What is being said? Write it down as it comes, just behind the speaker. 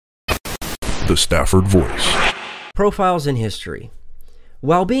the Stafford Voice. Profiles in history.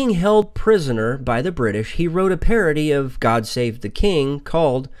 While being held prisoner by the British, he wrote a parody of God Save the King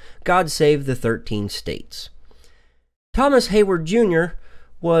called God Save the 13 States. Thomas Heyward Jr.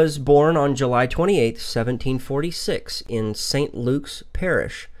 was born on July 28, 1746, in St. Luke's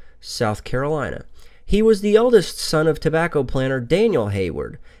Parish, South Carolina. He was the eldest son of tobacco planter Daniel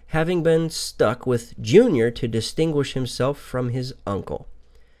Heyward, having been stuck with Jr. to distinguish himself from his uncle.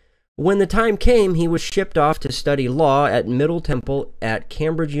 When the time came, he was shipped off to study law at Middle Temple at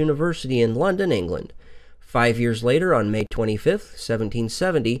Cambridge University in London, England. 5 years later, on May 25,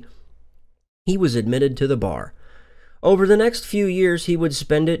 1770, he was admitted to the bar. Over the next few years, he would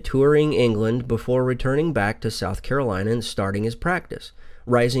spend it touring England before returning back to South Carolina and starting his practice,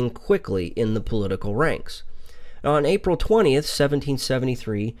 rising quickly in the political ranks. On April 20th,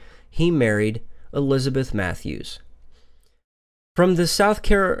 1773, he married Elizabeth Matthews. From the South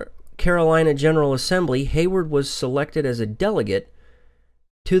Carolina General Assembly, Heyward was selected as a delegate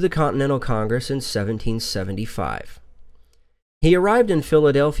to the Continental Congress in 1775. He arrived in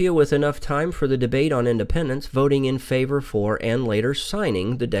Philadelphia with enough time for the debate on independence, voting in favor for and later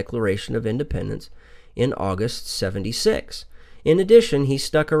signing the Declaration of Independence in August 76. In addition, he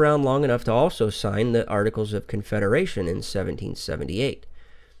stuck around long enough to also sign the Articles of Confederation in 1778.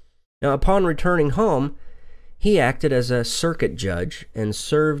 Now, upon returning home, he acted as a circuit judge and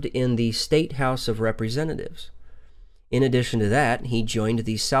served in the State House of Representatives. In addition to that, he joined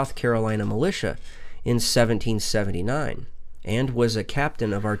the South Carolina Militia in 1779 and was a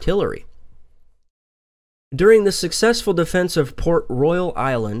captain of artillery. During the successful defense of Port Royal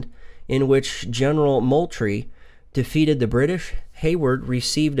Island, in which General Moultrie defeated the British, Heyward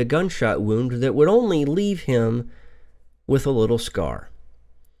received a gunshot wound that would only leave him with a little scar.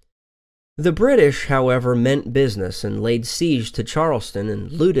 The British, however, meant business and laid siege to Charleston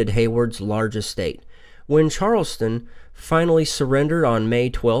and looted Heyward's large estate. When Charleston finally surrendered on May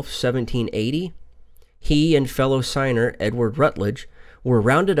 12, 1780, he and fellow signer Edward Rutledge were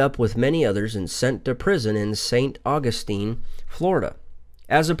rounded up with many others and sent to prison in St. Augustine, Florida.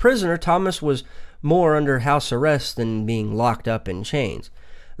 As a prisoner, Thomas was more under house arrest than being locked up in chains.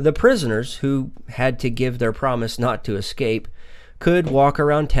 The prisoners, who had to give their promise not to escape, could walk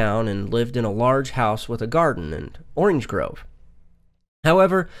around town and lived in a large house with a garden and orange grove.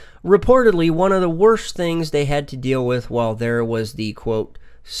 However, reportedly, one of the worst things they had to deal with while there was the, quote,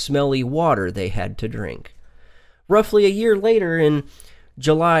 smelly water they had to drink. Roughly a year later, in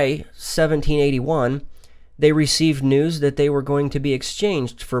July 1781, they received news that they were going to be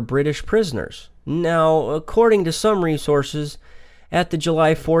exchanged for British prisoners. Now, according to some resources, at the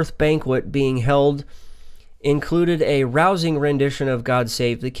July 4th banquet being held included a rousing rendition of God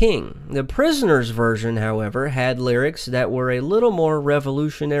Save the King. The prisoners' version, however, had lyrics that were a little more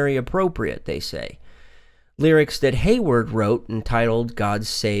revolutionary appropriate, they say. Lyrics that Heyward wrote entitled God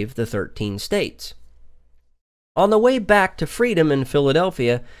Save the 13 States. On the way back to freedom in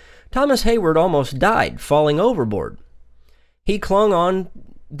Philadelphia, Thomas Heyward almost died, falling overboard. He clung on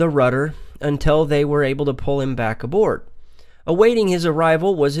the rudder until they were able to pull him back aboard. Awaiting his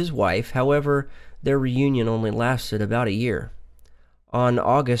arrival was his wife. However, their reunion only lasted about a year. On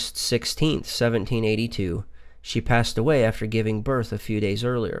August 16, 1782, she passed away after giving birth a few days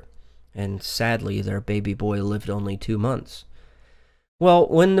earlier, and sadly, their baby boy lived only 2 months. Well,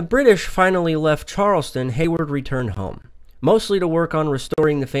 when the British finally left Charleston, Heyward returned home, mostly to work on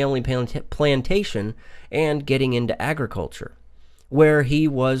restoring the family plantation and getting into agriculture, where he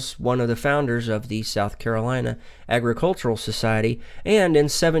was one of the founders of the South Carolina Agricultural Society and in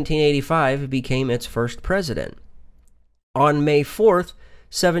 1785 became its first president. On May 4th,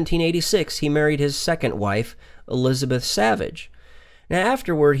 1786, he married his second wife, Elizabeth Savage. Now,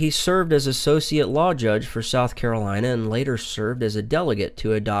 afterward, he served as associate law judge for South Carolina and later served as a delegate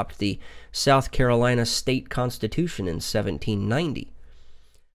to adopt the South Carolina State Constitution in 1790.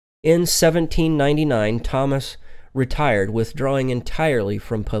 In 1799, Thomas retired, withdrawing entirely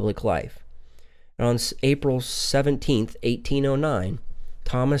from public life. On April 17, 1809,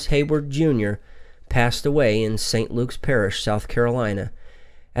 Thomas Heyward Jr. passed away in St. Luke's Parish, South Carolina,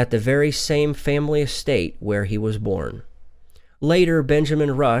 at the very same family estate where he was born. Later,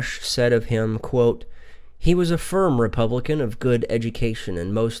 Benjamin Rush said of him, quote, "He was a firm Republican of good education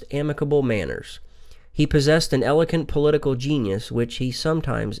and most amicable manners. He possessed an elegant political genius which he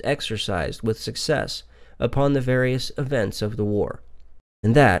sometimes exercised with success upon the various events of the war."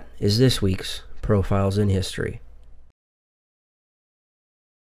 And that is this week's Profiles in History.